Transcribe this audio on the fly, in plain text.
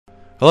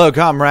Hello,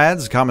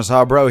 comrades.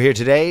 Commissar Bro here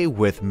today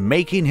with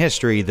Making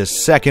History, the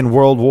Second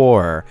World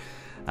War.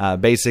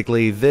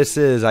 Basically, this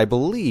is, I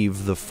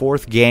believe, the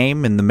fourth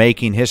game in the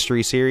Making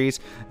History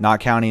series, not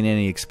counting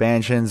any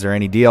expansions or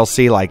any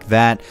DLC like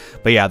that.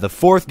 But yeah, the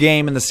fourth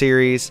game in the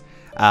series,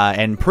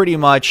 and pretty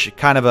much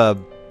kind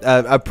of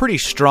a pretty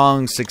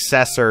strong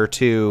successor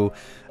to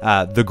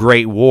the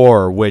Great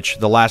War, which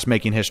the last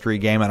Making History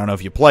game, I don't know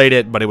if you played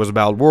it, but it was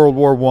about World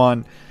War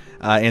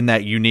I in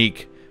that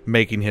unique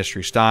Making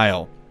History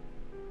style.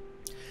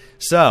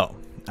 So,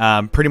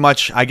 pretty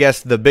much, I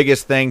guess the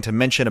biggest thing to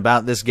mention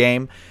about this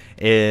game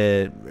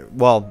is,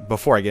 well,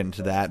 before I get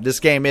into that, this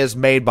game is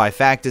made by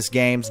Factus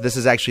Games. This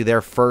is actually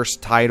their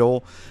first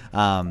title.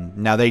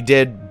 Now, they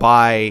did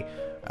buy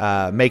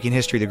Making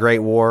History the Great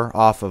War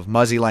off of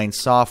Muzzy Lane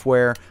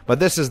Software, but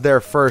this is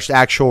their first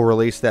actual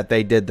release that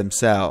they did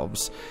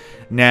themselves.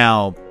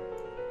 Now,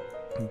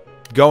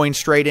 going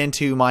straight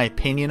into my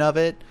opinion of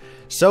it,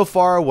 so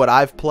far, what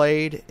I've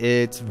played,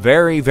 it's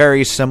very,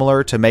 very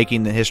similar to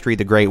Making the History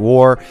the Great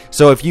War.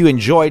 So if you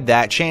enjoyed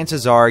that,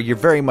 chances are you're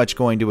very much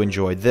going to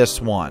enjoy this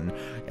one.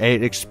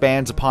 It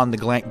expands upon the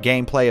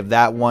gameplay of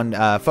that one,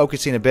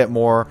 focusing a bit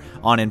more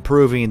on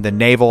improving the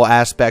naval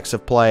aspects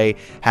of play,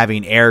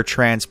 having air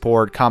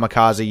transport,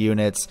 kamikaze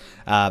units,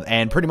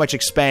 and pretty much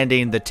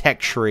expanding the tech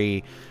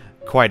tree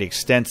quite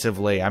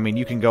extensively. I mean,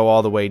 you can go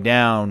all the way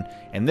down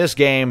in this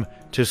game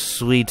to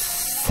sweet,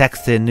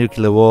 sexy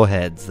nuclear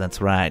warheads. That's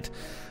right.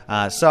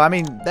 So, I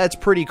mean, that's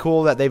pretty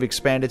cool that they've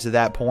expanded to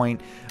that point.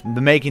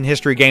 The Making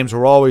History games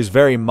were always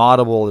very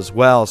moddable as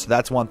well, so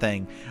that's one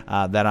thing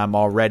that I'm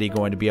already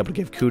going to be able to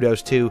give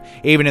kudos to.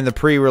 Even in the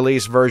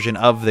pre-release version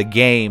of the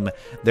game,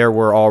 there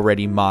were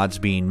already mods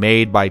being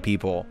made by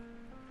people.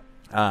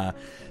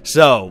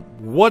 So,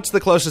 what's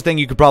the closest thing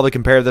you could probably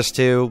compare this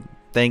to?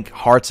 Think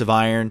Hearts of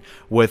Iron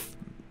with,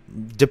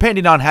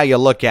 depending on how you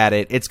look at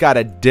it, it's got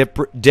a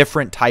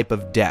different type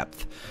of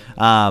depth.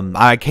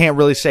 I can't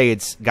really say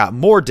it's got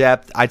more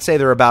depth. I'd say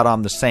they're about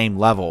on the same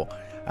level.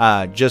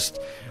 Just,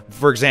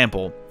 for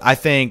example, I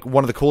think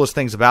one of the coolest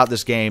things about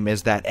this game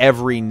is that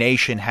every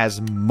nation has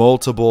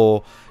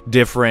multiple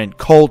different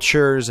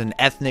cultures and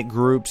ethnic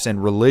groups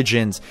and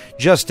religions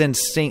just in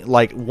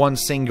like one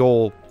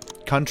single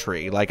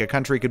country. Like a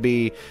country could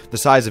be the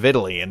size of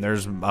Italy, and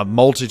there's a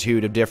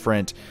multitude of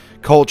different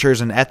cultures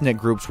and ethnic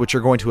groups which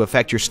are going to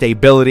affect your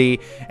stability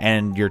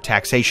and your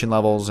taxation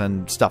levels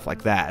and stuff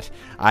like that.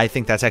 I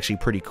think that's actually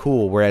pretty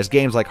cool, whereas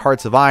games like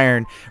Hearts of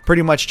Iron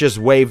pretty much just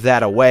wave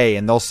that away,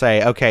 and they'll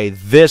say, okay,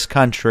 this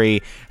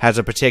country has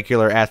a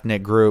particular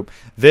ethnic group,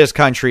 this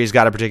country's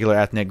got a particular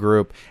ethnic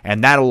group,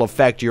 and that'll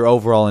affect your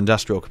overall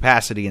industrial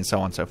capacity and so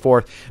on and so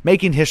forth.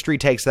 Making History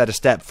takes that a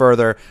step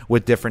further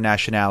with different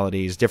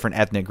nationalities, different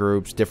ethnic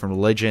groups, different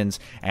religions,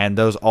 and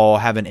those all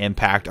have an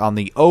impact on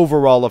the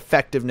overall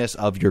effectiveness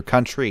of your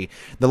country.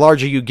 The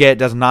larger you get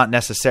does not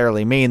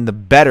necessarily mean the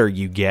better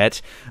you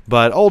get,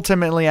 but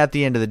ultimately at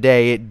the end of the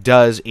day it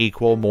does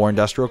equal more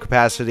industrial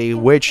capacity,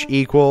 which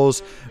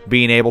equals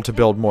being able to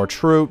build more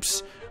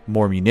troops,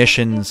 more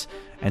munitions,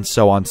 and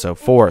so on and so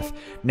forth.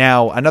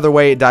 Now, another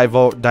way it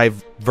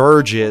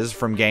diverges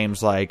from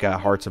games like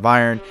Hearts of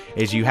Iron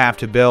is you have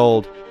to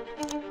build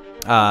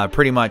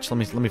pretty much,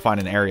 let me find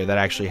an area that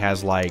actually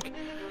has like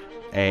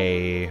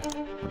a,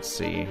 let's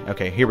see.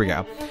 Okay, here we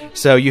go.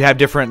 So you have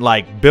different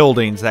like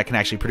buildings that can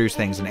actually produce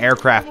things. An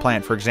aircraft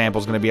plant, for example,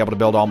 is going to be able to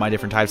build all my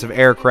different types of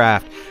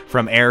aircraft,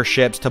 from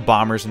airships to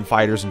bombers and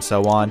fighters and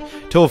so on.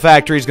 Tool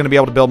factory is going to be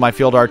able to build my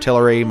field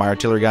artillery, my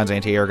artillery guns,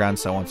 anti-air guns,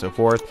 so on and so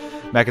forth.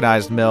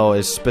 Mechanized mill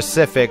is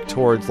specific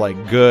towards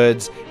like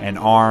goods and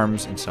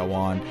arms and so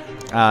on.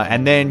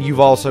 And then you've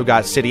also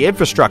got city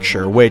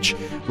infrastructure, which,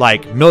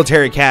 like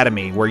military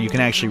academy, where you can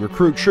actually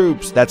recruit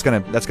troops. That's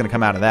gonna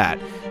come out of that,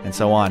 and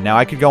so on. Now,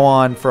 I could go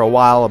on for a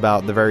while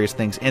about the various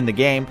things in the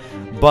game,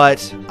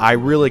 but I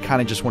really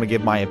kind of just want to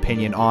give my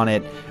opinion on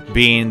it,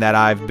 being that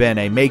I've been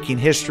a Making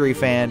History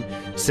fan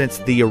since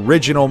the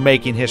original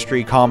Making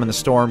History, Calm in the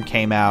Storm,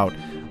 came out,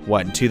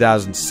 what, in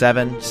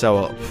 2007?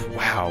 So,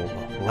 wow,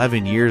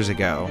 11 years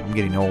ago. I'm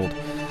getting old.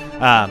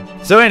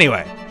 So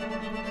anyway,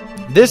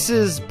 this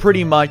is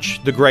pretty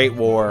much the Great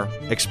War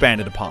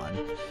expanded upon.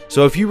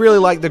 So if you really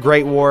like the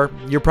Great War,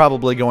 you're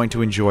probably going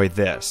to enjoy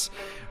this.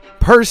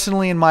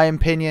 Personally, in my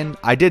opinion,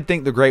 I did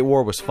think the Great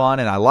War was fun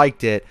and I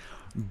liked it,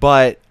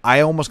 but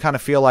I almost kind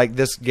of feel like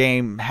this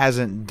game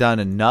hasn't done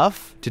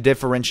enough to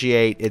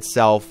differentiate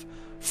itself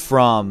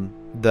from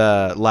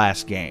the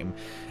last game.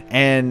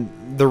 And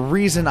the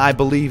reason I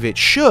believe it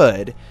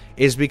should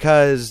is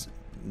because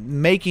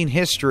Making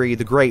History,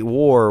 the Great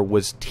War,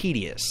 was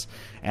tedious.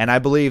 And I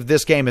believe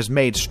this game has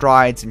made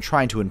strides in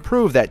trying to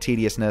improve that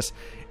tediousness.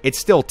 It's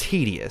still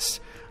tedious.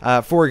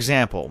 For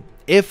example,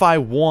 if I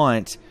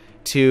want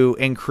to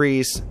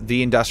increase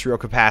the industrial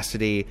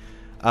capacity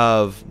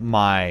of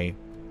my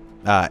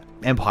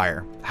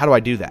empire, how do I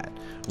do that?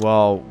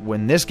 Well,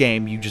 in this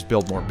game, you just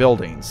build more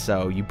buildings.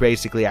 So you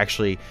basically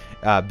actually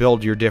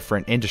build your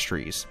different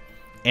industries.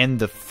 In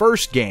the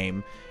first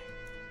game,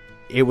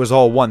 it was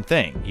all one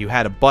thing. You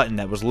had a button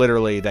that was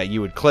literally that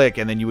you would click,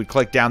 and then you would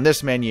click down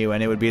this menu,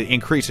 and it would be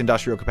increase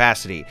industrial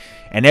capacity.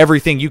 And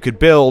everything you could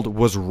build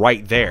was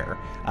right there.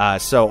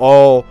 So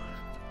all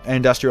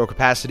industrial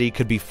capacity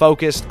could be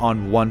focused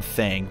on one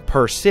thing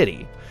per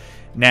city.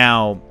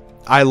 Now,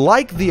 I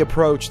like the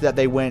approach that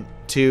they went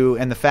to,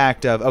 and the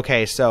fact of,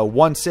 okay, so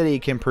one city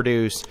can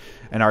produce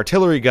an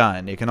artillery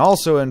gun. It can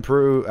also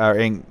improve,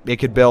 it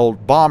could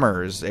build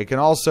bombers. It can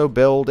also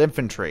build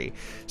infantry.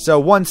 So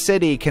one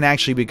city can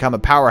actually become a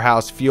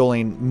powerhouse,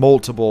 fueling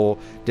multiple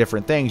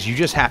different things. You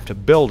just have to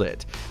build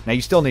it. Now,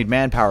 you still need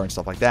manpower and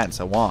stuff like that and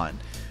so on.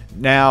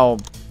 Now,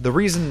 the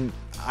reason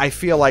I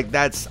feel like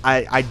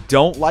I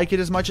don't like it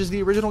as much as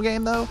the original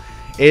game, though,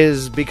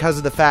 is because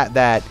of the fact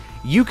that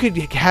you could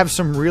have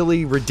some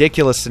really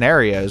ridiculous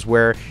scenarios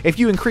where if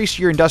you increase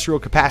your industrial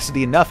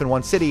capacity enough in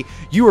one city,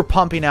 you were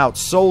pumping out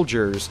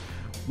soldiers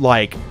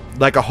like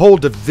a whole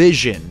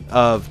division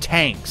of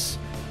tanks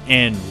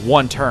in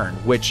one turn,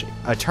 which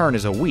a turn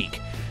is a week.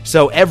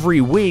 So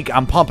every week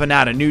I'm pumping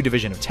out a new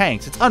division of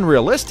tanks. It's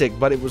unrealistic,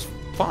 but it was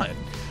fun.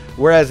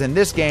 Whereas in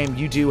this game,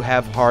 you do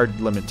have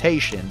hard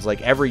limitations.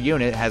 Like every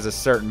unit has a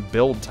certain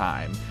build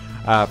time.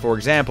 For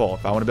example,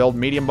 if I want to build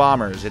medium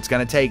bombers, it's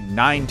going to take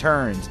 9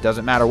 turns.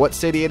 Doesn't matter what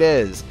city it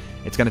is,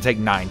 it's going to take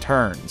 9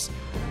 turns.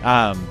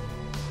 Now,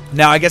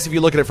 I guess if you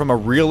look at it from a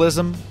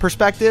realism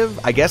perspective,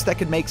 I guess that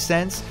could make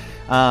sense.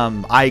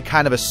 I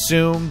kind of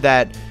assume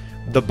that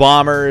the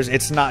bombers,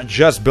 it's not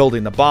just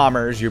building the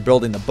bombers. You're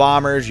building the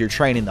bombers, you're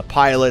training the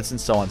pilots,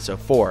 and so on and so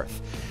forth.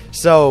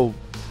 So,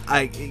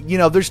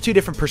 there's 2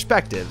 different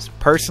perspectives.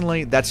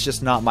 Personally, that's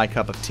just not my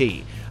cup of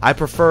tea. I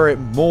prefer it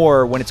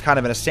more when it's kind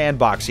of in a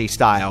sandboxy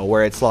style,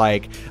 where it's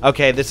like,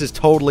 okay, this is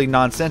totally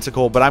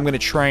nonsensical, but I'm going to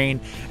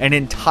train an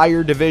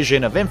entire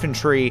division of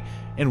infantry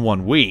in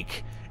 1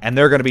 week, and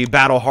they're going to be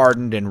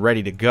battle-hardened and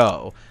ready to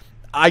go.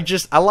 I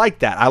like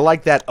that. I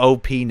like that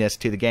OP-ness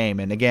to the game.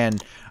 And again,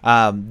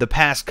 the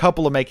past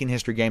couple of Making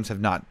History games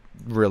have not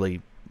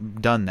really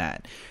done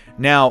that.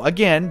 Now,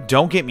 again,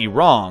 don't get me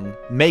wrong,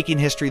 Making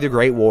History, the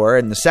Great War,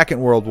 and the Second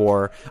World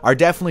War are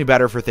definitely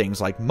better for things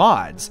like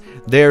mods.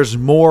 There's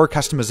more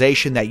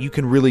customization that you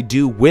can really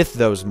do with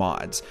those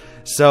mods.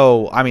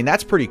 So, I mean,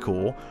 that's pretty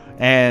cool.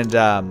 And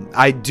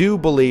I do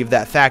believe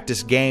that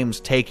Factus Games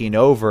taking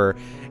over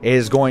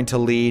is going to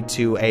lead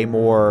to a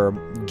more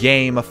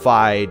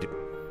gamified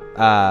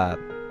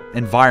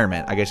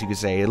environment, I guess you could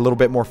say, a little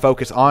bit more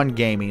focus on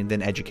gaming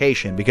than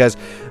education, because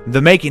the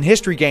Making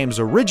History games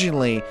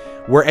originally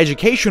were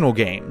educational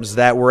games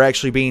that were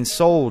actually being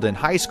sold in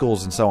high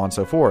schools and so on and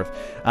so forth,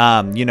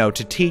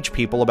 to teach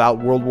people about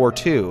World War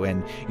II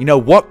and,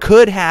 what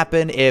could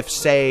happen if,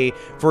 say,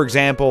 for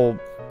example,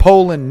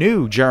 Poland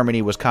knew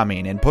Germany was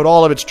coming and put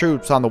all of its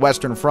troops on the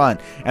Western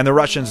Front, and the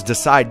Russians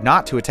decide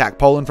not to attack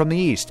Poland from the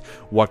east.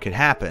 What could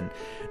happen?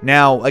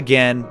 Now,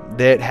 again,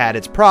 that had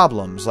its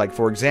problems. Like,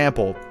 for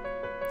example,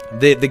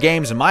 the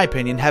games, in my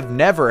opinion, have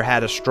never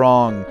had a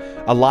strong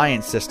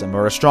alliance system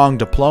or a strong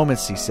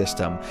diplomacy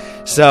system.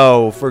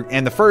 So,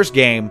 in the first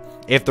game,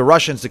 if the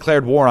Russians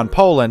declared war on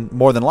Poland,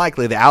 more than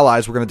likely the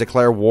Allies were going to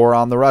declare war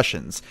on the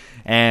Russians.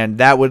 And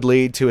that would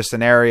lead to a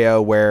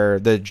scenario where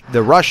the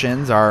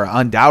Russians are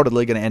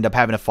undoubtedly going to end up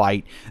having to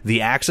fight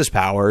the Axis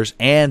powers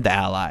and the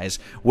Allies,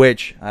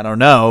 which, I don't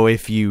know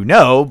if you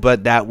know,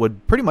 but that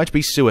would pretty much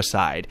be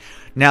suicide.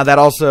 Now, that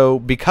also,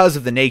 because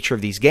of the nature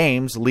of these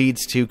games,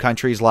 leads to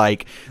countries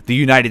like the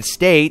United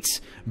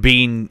States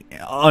being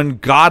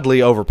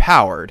ungodly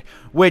overpowered,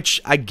 which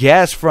I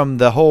guess from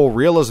the whole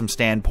realism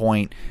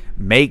standpoint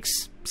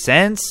makes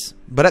sense,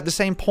 but at the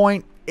same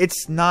point,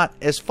 it's not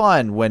as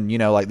fun when,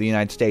 like the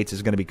United States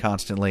is going to be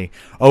constantly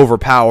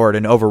overpowered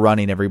and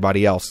overrunning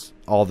everybody else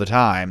all the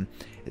time.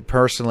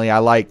 Personally, I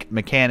like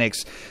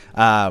mechanics.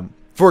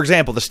 For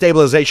example, the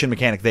stabilization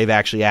mechanic they've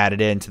actually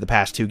added into the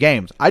past 2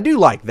 games. I do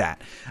like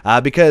that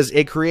because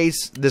it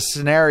creates this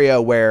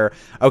scenario where,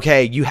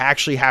 okay, you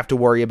actually have to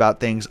worry about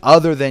things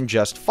other than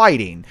just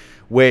fighting,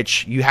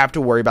 which you have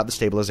to worry about the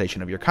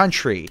stabilization of your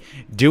country.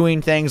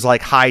 Doing things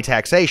like high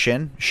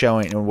taxation,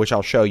 which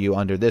I'll show you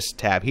under this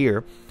tab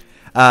here,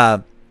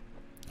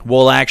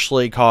 will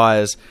actually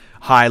cause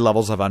high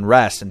levels of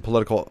unrest and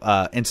political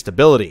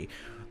instability.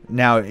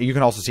 Now, you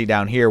can also see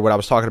down here what I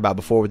was talking about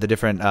before with the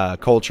different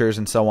cultures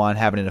and so on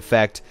having an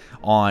effect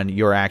on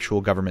your actual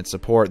government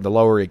support. The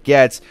lower it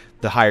gets,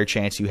 the higher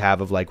chance you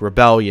have of like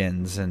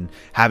rebellions and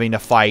having to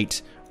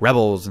fight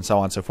rebels and so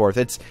on and so forth.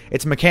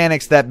 It's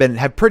mechanics that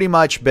have pretty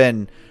much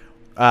been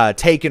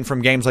taken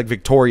from games like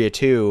Victoria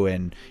 2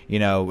 and,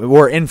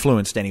 were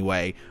influenced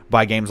anyway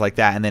by games like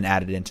that and then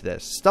added into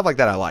this. Stuff like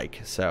that I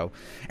like. So,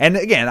 and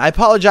again, I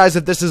apologize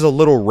if this is a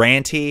little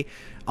ranty.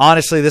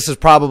 Honestly, this is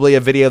probably a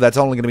video that's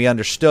only going to be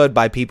understood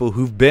by people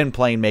who've been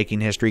playing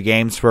Making History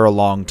games for a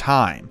long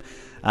time.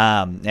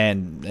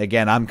 And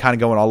again, I'm kind of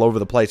going all over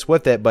the place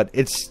with it, but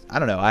I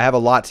don't know, I have a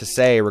lot to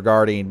say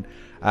regarding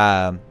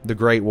the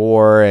Great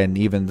War and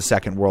even the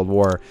Second World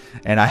War,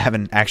 and I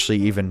haven't actually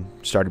even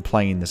started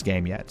playing this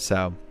game yet.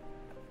 So,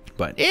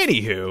 but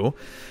anywho,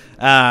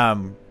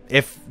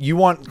 If you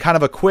want kind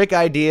of a quick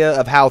idea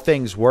of how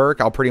things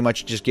work, I'll pretty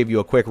much just give you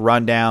a quick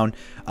rundown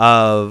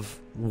of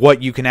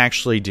what you can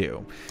actually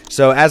do.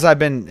 So as I've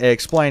been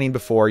explaining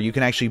before, you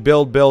can actually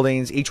build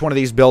buildings. Each one of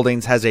these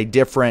buildings has a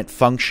different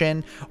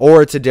function,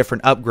 or it's a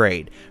different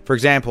upgrade. For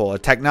example, a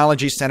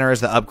technology center is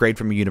the upgrade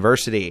from a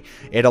university.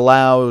 It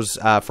allows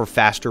for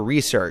faster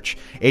research.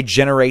 It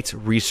generates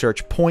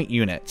research point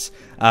units,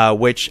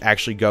 which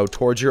actually go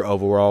towards your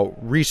overall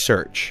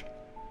research.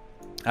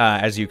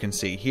 As you can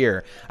see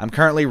here, I'm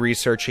currently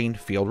researching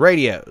field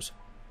radios,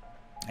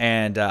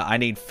 and I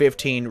need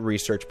 15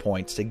 research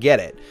points to get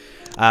it.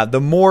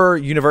 The more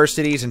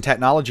universities and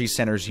technology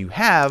centers you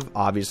have,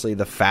 obviously,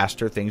 the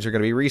faster things are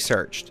going to be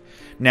researched.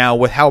 Now,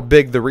 with how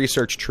big the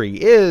research tree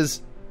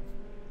is,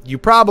 you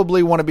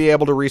probably want to be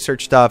able to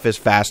research stuff as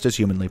fast as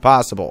humanly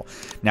possible.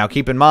 Now,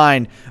 keep in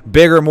mind,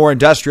 bigger, more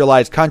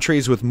industrialized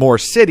countries with more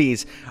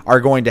cities are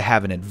going to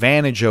have an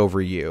advantage over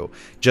you,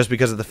 just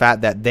because of the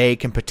fact that they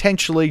can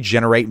potentially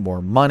generate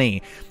more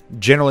money.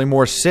 Generally,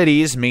 more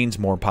cities means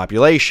more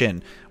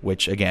population,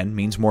 which again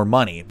means more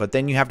money. But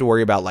then you have to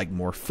worry about like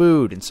more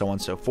food and so on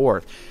and so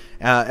forth.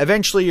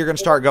 Eventually, you're going to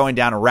start going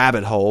down a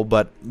rabbit hole,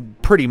 but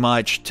pretty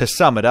much, to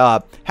sum it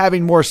up,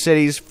 having more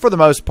cities, for the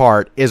most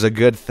part, is a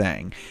good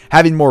thing.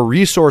 Having more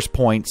resource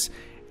points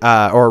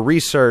or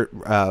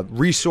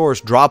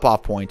resource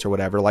drop-off points or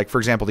whatever, like, for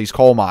example, these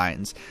coal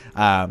mines,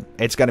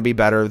 it's going to be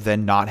better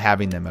than not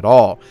having them at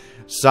all.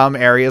 Some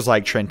areas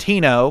like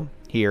Trentino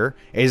here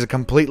is a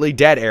completely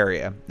dead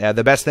area.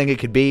 The best thing it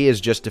could be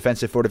is just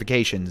defensive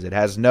fortifications. It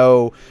has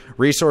no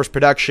resource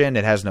production.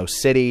 It has no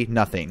city,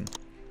 nothing.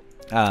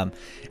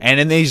 And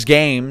in these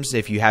games,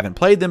 if you haven't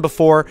played them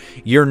before,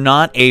 you're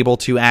not able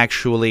to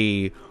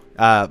actually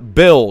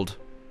build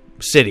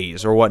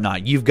cities or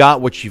whatnot. You've got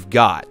what you've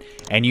got,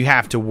 and you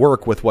have to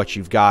work with what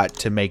you've got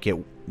to make it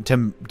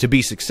to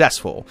be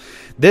successful.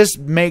 This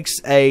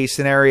makes a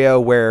scenario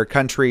where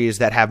countries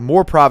that have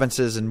more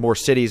provinces and more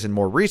cities and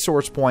more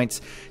resource points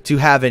to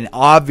have an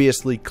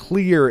obviously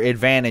clear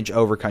advantage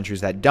over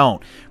countries that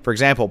don't. For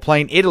example,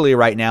 playing Italy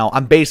right now,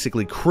 I'm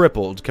basically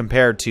crippled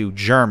compared to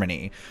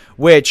Germany,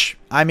 which,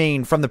 I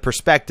mean, from the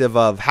perspective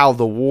of how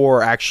the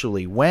war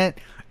actually went,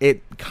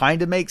 it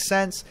kind of makes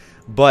sense,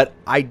 but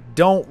I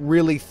don't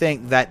really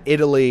think that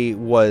Italy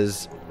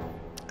was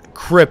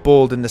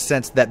crippled in the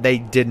sense that they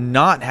did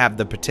not have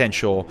the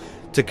potential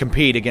to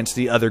compete against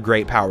the other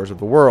great powers of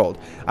the world.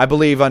 I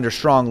believe under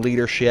strong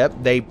leadership,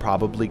 they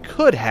probably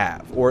could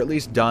have, or at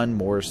least done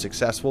more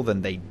successful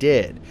than they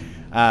did.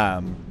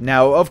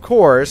 Now, of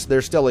course,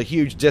 there's still a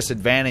huge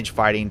disadvantage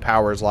fighting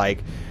powers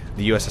like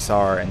the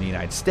USSR and the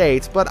United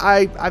States, but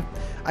I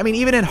mean,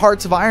 even in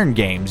Hearts of Iron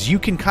games, you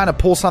can kind of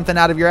pull something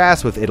out of your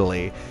ass with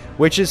Italy,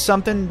 which is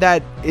something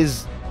that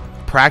is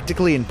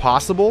practically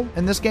impossible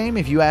in this game,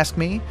 if you ask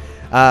me.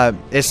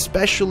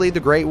 Especially the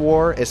Great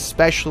War,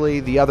 especially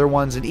the other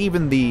ones, and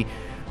even the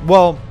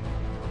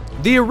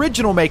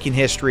original Making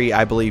History,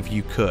 I believe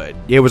you could.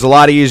 It was a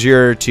lot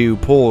easier to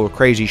pull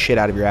crazy shit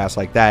out of your ass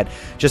like that,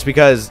 just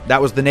because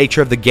that was the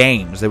nature of the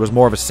games. It was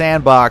more of a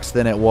sandbox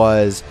than it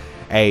was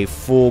a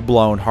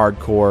full-blown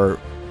hardcore,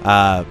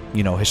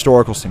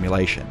 historical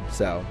simulation.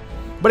 So,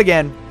 but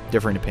again,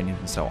 different opinions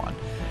and so on.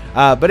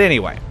 But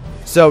anyway,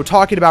 so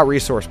talking about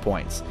resource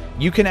points.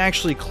 You can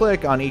actually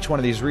click on each one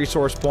of these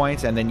resource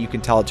points, and then you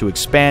can tell it to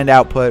expand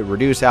output,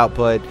 reduce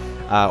output,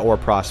 or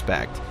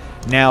prospect.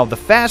 Now, the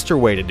faster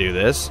way to do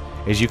this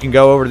is you can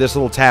go over to this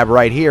little tab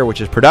right here,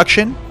 which is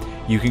production.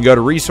 You can go to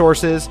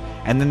resources,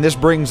 and then this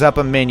brings up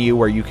a menu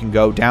where you can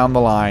go down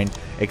the line,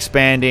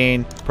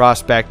 expanding,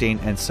 prospecting,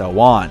 and so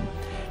on.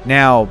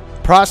 Now,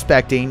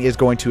 prospecting is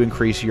going to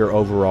increase your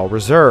overall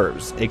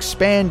reserves.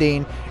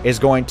 Expanding is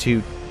going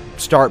to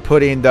start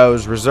putting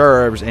those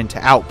reserves into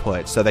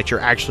output so that you're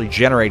actually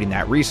generating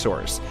that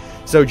resource.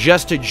 So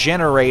just to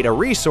generate a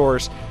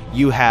resource,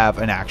 you have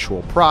an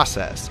actual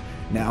process.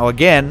 Now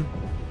again,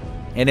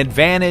 an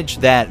advantage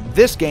that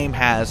this game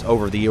has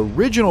over the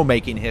original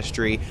Making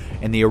History.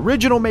 In the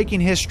original Making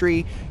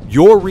History,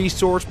 your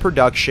resource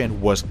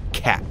production was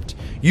capped.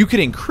 You could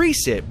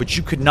increase it, but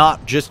you could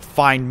not just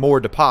find more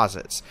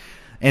deposits.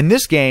 In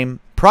this game,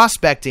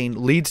 prospecting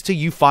leads to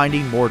you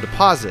finding more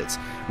deposits,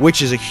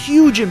 which is a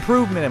huge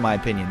improvement in my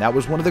opinion. That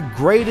was one of the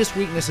greatest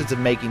weaknesses of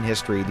Making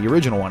History, the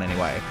original one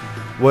anyway,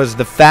 was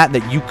the fact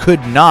that you could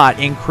not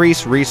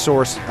increase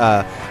resource,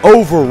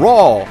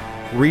 overall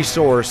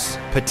resource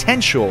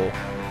potential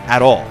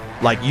at all.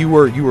 Like you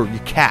were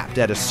capped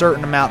at a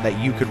certain amount that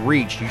you could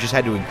reach. You just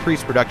had to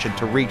increase production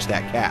to reach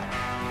that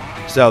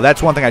cap. So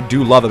that's one thing I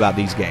do love about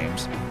these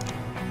games,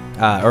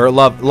 or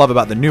love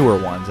about the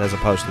newer ones as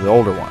opposed to the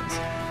older ones.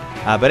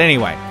 But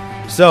anyway.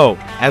 So,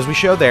 as we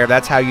showed there,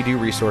 that's how you do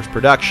resource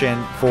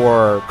production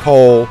for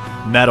coal,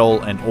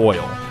 metal, and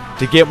oil.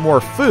 To get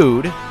more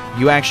food,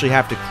 you actually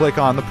have to click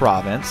on the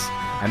province,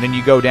 and then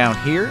you go down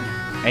here,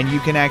 and you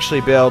can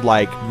actually build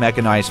like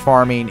mechanized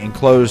farming,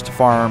 enclosed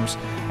farms,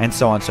 and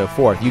so on and so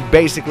forth. You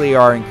basically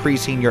are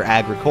increasing your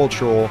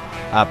agricultural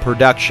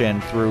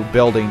production through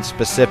building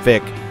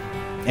specific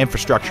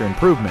infrastructure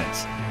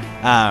improvements.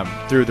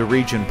 through the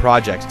region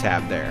projects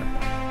tab there.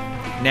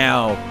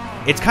 Now,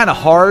 it's kind of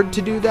hard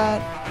to do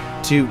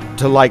that,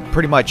 to like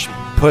pretty much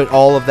put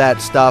all of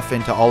that stuff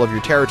into all of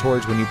your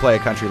territories when you play a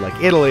country like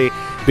Italy,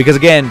 because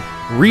again,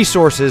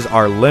 resources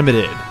are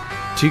limited.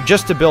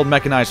 Just to build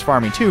mechanized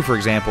farming 2, for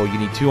example, you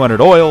need 200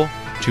 oil,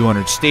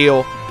 200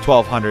 steel,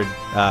 1200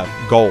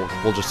 gold.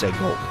 We'll just say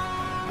gold.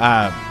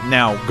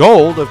 Now,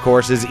 gold, of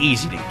course, is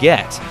easy to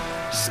get.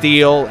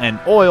 Steel and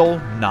oil,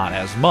 not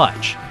as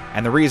much.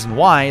 And the reason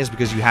why is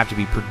because you have to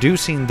be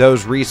producing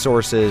those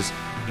resources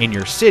in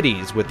your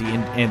cities with the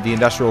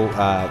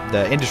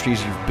the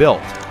industries you've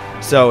built.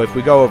 So if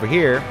we go over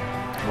here,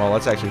 well,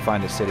 let's actually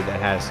find a city that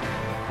has...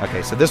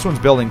 Okay, so this one's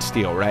building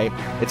steel, right?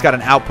 It's got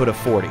an output of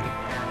 40.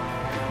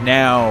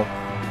 Now,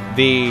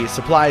 the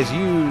supplies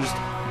used,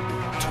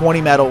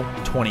 20 metal,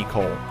 20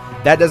 coal.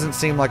 That doesn't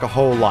seem like a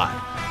whole lot.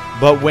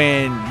 But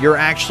when you're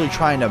actually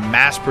trying to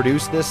mass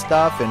produce this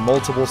stuff in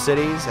multiple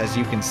cities, as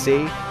you can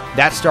see,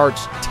 that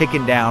starts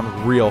ticking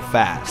down real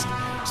fast.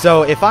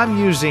 So if I'm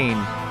using,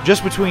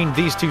 just between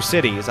these two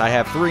cities, I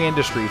have 3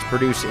 industries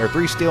producing, or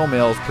 3 steel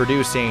mills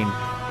producing,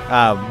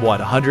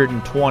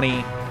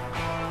 120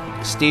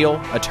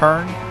 steel a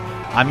turn.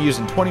 I'm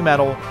using 20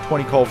 metal,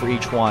 20 coal for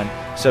each one.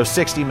 So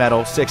 60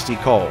 metal, 60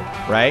 coal,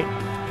 right?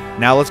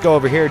 Now let's go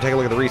over here and take a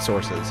look at the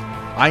resources.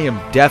 I am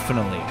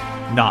definitely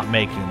not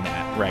making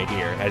that right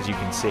here, as you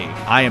can see.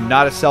 I am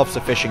not a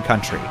self-sufficient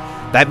country.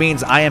 That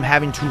means I am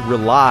having to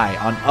rely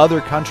on other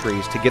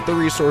countries to get the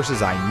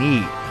resources I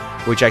need,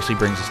 which actually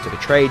brings us to the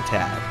trade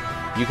tab.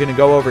 You can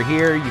go over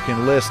here, you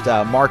can list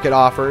market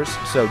offers.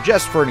 So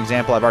just for an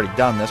example, I've already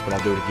done this, but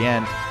I'll do it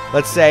again.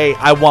 Let's say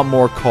I want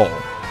more coal.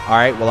 All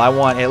right, well, I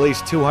want at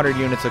least 200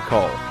 units of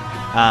coal.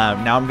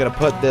 Now I'm going to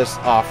put this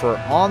offer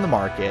on the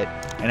market,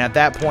 and at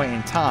that point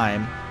in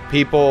time,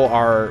 people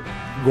are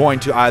going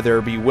to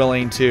either be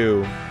willing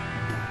to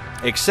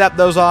accept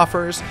those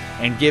offers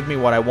and give me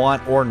what I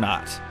want or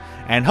not.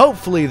 And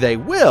hopefully they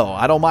will.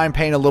 I don't mind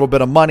paying a little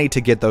bit of money to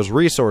get those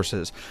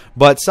resources.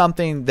 But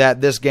something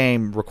that this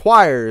game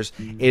requires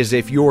is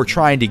if you're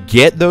trying to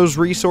get those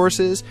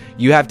resources,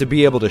 you have to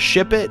be able to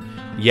ship it.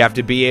 You have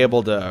to be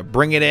able to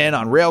bring it in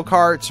on rail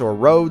carts or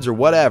roads or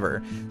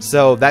whatever.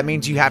 So that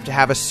means you have to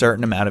have a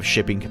certain amount of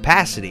shipping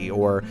capacity.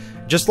 Or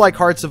just like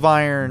Hearts of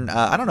Iron,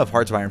 I don't know if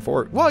Hearts of Iron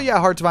 4... Well, yeah,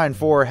 Hearts of Iron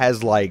 4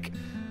 has like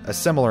a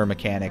similar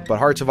mechanic. But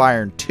Hearts of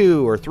Iron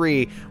 2 or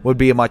 3 would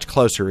be a much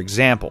closer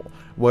example.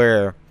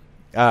 Where...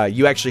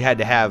 you actually had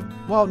to have...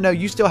 Well, no,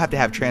 you still have to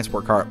have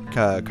transport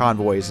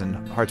convoys in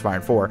Hearts of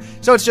Iron 4.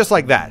 So it's just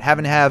like that.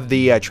 Having to have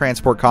the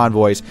transport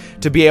convoys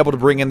to be able to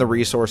bring in the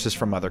resources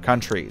from other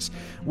countries.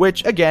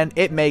 Which, again,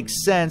 it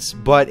makes sense,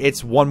 but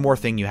it's one more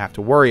thing you have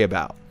to worry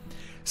about.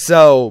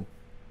 So,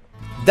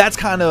 that's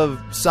kind of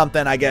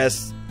something, I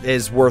guess,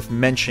 is worth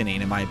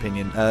mentioning, in my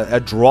opinion. A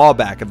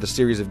drawback of the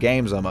series of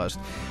games, almost.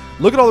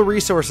 Look at all the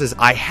resources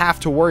I have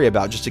to worry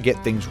about just to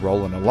get things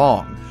rolling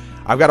along.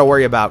 I've got to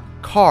worry about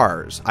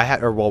cars,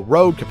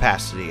 road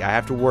capacity. I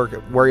have to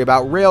worry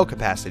about rail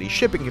capacity,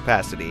 shipping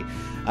capacity,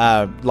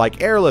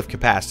 like airlift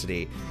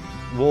capacity.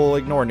 We'll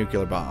ignore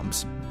nuclear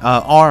bombs.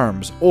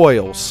 Arms,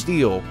 oil,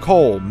 steel,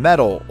 coal,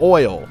 metal,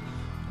 oil,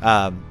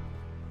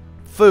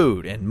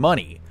 food, and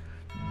money.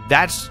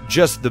 That's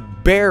just the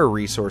bare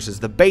resources,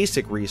 the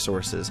basic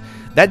resources.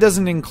 That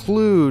doesn't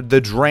include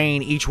the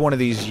drain each one of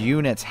these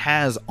units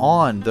has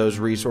on those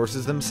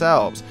resources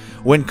themselves.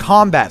 When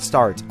combat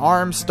starts,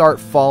 arms start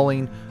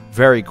falling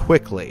very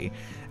quickly.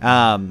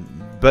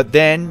 But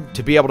then,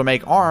 to be able to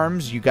make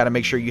arms, you got to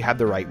make sure you have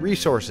the right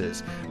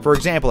resources. For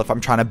example, if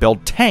I'm trying to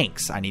build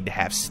tanks, I need to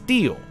have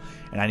steel.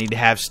 And I need to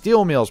have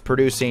steel mills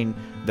producing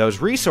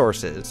those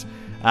resources.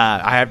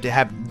 I have to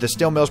have the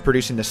steel mills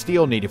producing the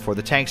steel needed for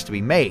the tanks to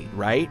be made,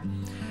 right?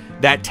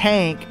 That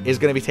tank is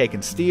going to be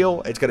taking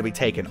steel, it's going to be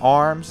taking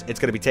arms, it's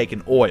going to be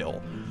taking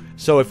oil.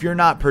 So if you're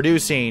not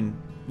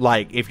producing,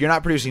 if you're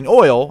not producing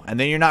oil, and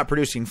then you're not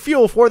producing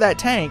fuel for that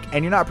tank,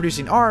 and you're not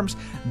producing arms,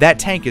 that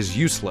tank is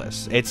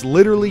useless. It's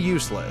literally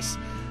useless.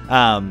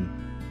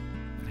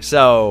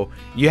 So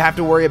you have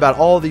to worry about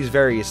all these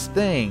various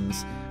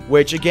things,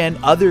 which, again,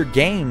 other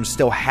games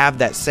still have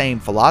that same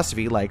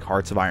philosophy, like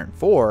Hearts of Iron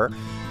 4,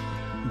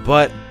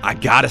 but I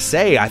gotta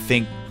say, I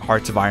think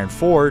Hearts of Iron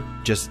 4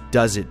 just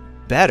does it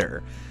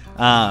better.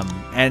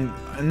 And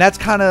that's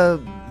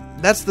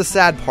that's the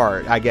sad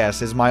part, I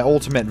guess, is my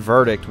ultimate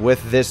verdict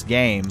with this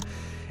game,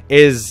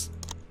 is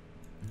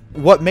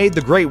what made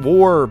the Great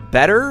War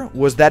better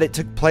was that it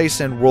took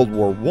place in World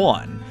War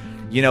I.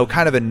 You know,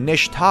 kind of a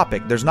niche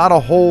topic. There's not a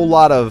whole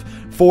lot of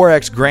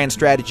 4X grand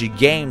strategy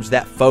games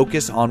that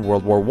focus on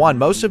World War I.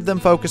 Most of them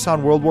focus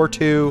on World War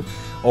II,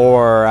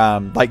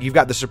 or like you've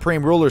got the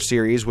Supreme Ruler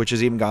series, which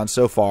has even gone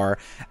so far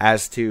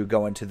as to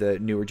go into the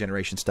newer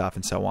generation stuff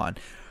and so on.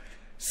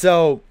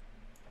 So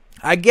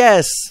I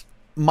guess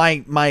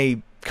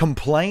my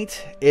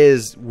complaint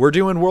is we're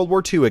doing World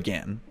War II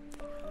again,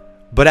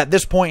 but at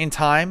this point in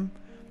time,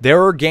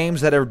 there are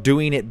games that are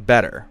doing it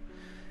better.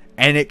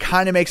 And it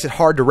kind of makes it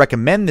hard to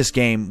recommend this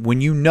game when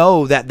you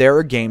know that there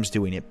are games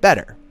doing it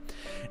better.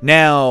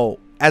 Now,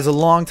 as a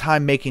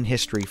longtime Making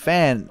History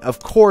fan, of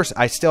course,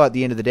 I still at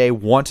the end of the day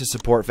want to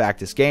support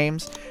Factus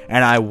Games,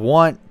 and I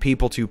want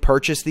people to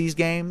purchase these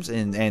games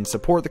and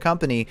support the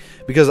company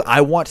because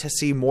I want to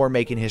see more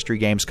Making History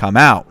games come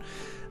out.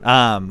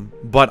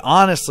 But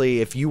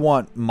honestly, if you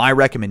want my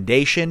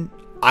recommendation,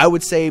 I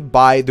would say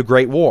buy The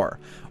Great War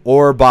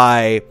or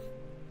buy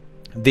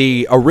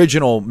the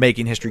original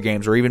Making History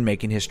games or even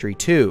Making History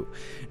 2.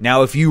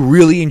 Now, if you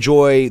really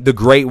enjoy The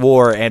Great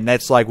War and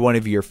that's like one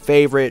of your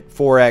favorite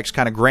 4X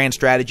kind of grand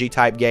strategy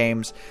type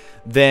games,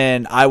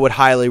 then I would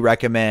highly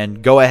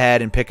recommend go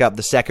ahead and pick up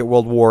the Second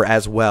World War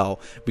as well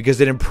because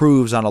it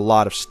improves on a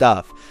lot of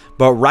stuff.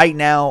 But right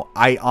now,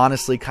 I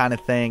honestly kind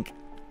of think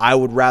I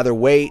would rather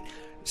wait,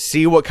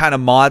 see what kind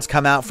of mods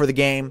come out for the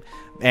game,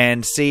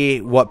 and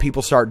see what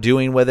people start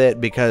doing with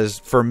it, because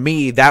for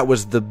me, that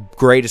was the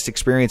greatest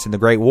experience in the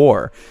Great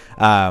War,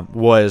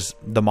 was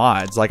the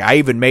mods. Like, I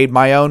even made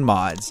my own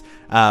mods,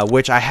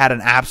 which I had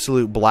an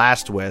absolute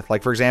blast with.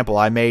 Like, for example,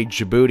 I made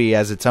Djibouti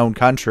as its own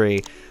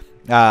country,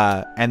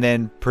 and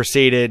then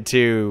proceeded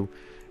to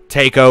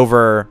take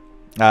over,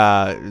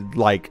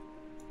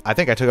 I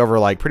think I took over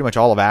like pretty much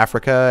all of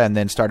Africa and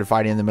then started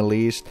fighting in the Middle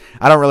East.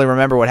 I don't really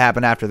remember what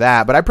happened after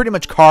that, but I pretty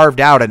much carved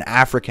out an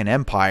African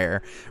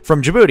empire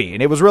from Djibouti,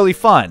 and it was really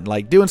fun.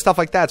 Like, doing stuff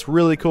like that's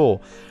really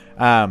cool.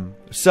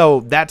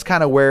 So that's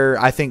kind of where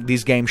I think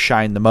these games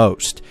shine the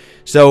most.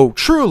 So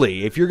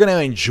truly, if you're going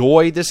to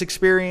enjoy this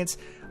experience,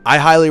 I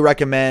highly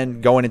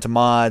recommend going into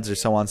mods or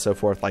so on and so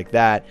forth like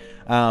that,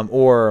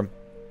 or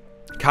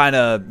kind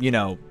of, you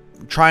know,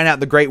 trying out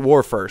the Great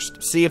War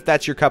first. See if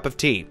that's your cup of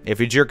tea.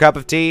 If it's your cup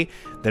of tea,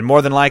 then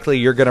more than likely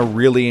you're going to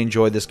really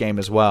enjoy this game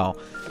as well.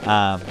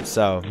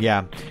 So,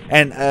 yeah.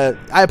 And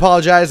I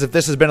apologize if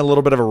this has been a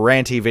little bit of a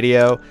ranty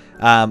video,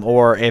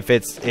 or if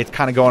it's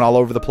kind of going all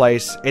over the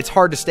place. It's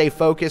hard to stay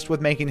focused with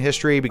Making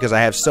History because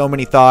I have so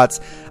many thoughts.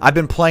 I've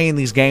been playing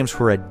these games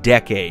for a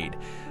decade.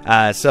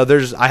 So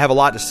I have a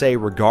lot to say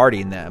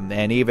regarding them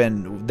and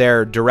even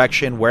their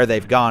direction, where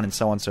they've gone, and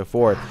so on and so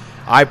forth.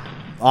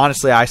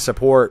 Honestly, I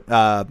support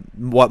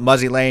what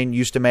Muzzy Lane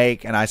used to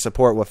make, and I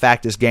support what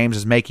Factus Games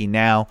is making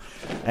now.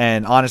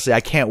 And honestly,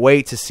 I can't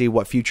wait to see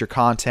what future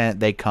content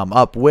they come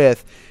up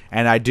with.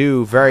 And I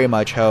do very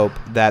much hope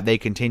that they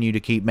continue to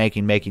keep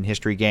making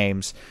History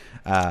games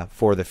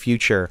for the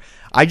future.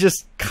 I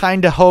just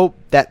kind of hope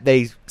that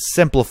they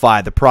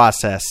simplify the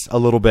process a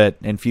little bit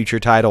in future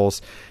titles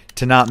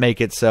to not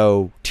make it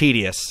so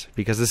tedious,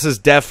 because this is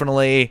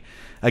definitely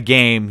a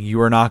game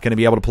you are not going to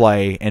be able to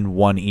play in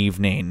one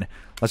evening.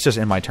 Let's just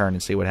end my turn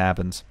and see what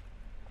happens.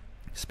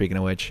 Speaking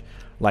of which,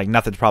 like,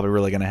 nothing's probably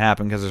really going to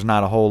happen because there's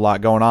not a whole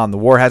lot going on. The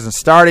war hasn't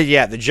started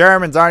yet. The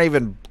Germans aren't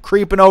even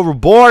creeping over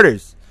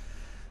borders.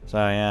 So,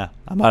 yeah,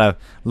 I'm a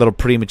little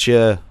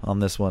premature on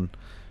this one.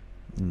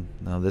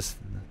 No, that's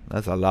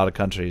a lot of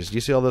countries. Do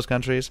you see all those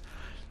countries?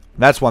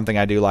 That's one thing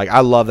I do like. I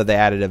love that they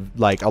added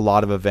a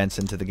lot of events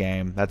into the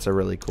game. That's a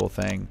really cool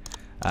thing,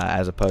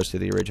 as opposed to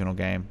the original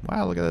game.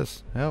 Wow, look at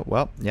this. Oh,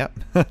 well, yep.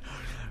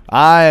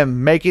 I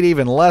am making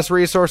even less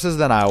resources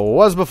than I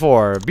was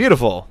before.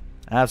 Beautiful.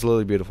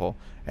 Absolutely beautiful.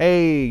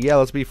 Hey, yeah,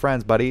 let's be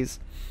friends, buddies.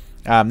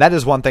 That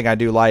is one thing I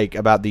do like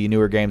about the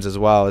newer games as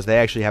well, is they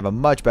actually have a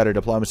much better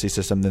diplomacy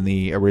system than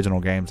the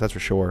original games, that's for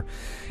sure.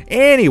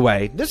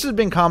 Anyway, this has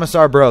been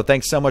Commissar Bro.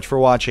 Thanks so much for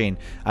watching.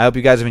 I hope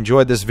you guys have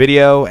enjoyed this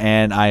video,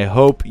 and I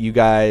hope you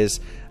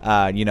guys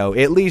you know,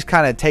 at least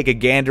kind of take a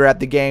gander at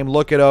the game,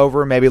 look it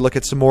over, maybe look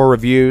at some more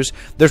reviews.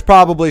 There's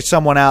probably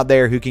someone out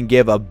there who can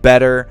give a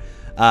better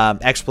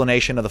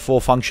explanation of the full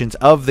functions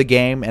of the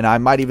game, and I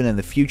might even in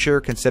the future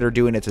consider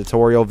doing a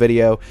tutorial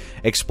video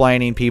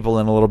explaining people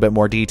in a little bit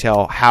more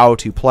detail how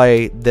to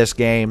play this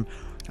game,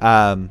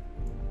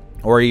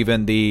 or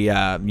even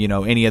the you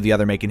know, any of the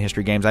other Making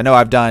History games. I know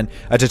I've done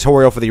a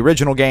tutorial for the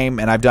original game,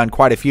 and I've done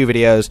quite a few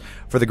videos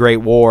for the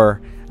Great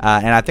War,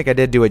 and I think I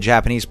did do a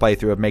Japanese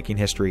playthrough of Making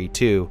History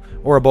 2,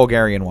 or a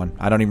Bulgarian one.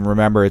 I don't even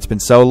remember. It's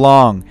been so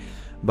long.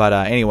 But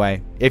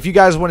anyway, if you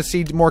guys want to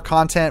see more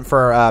content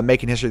for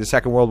Making History of the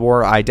Second World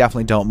War, I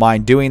definitely don't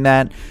mind doing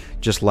that.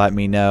 Just let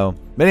me know.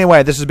 But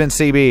anyway, this has been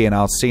CB, and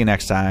I'll see you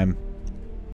next time.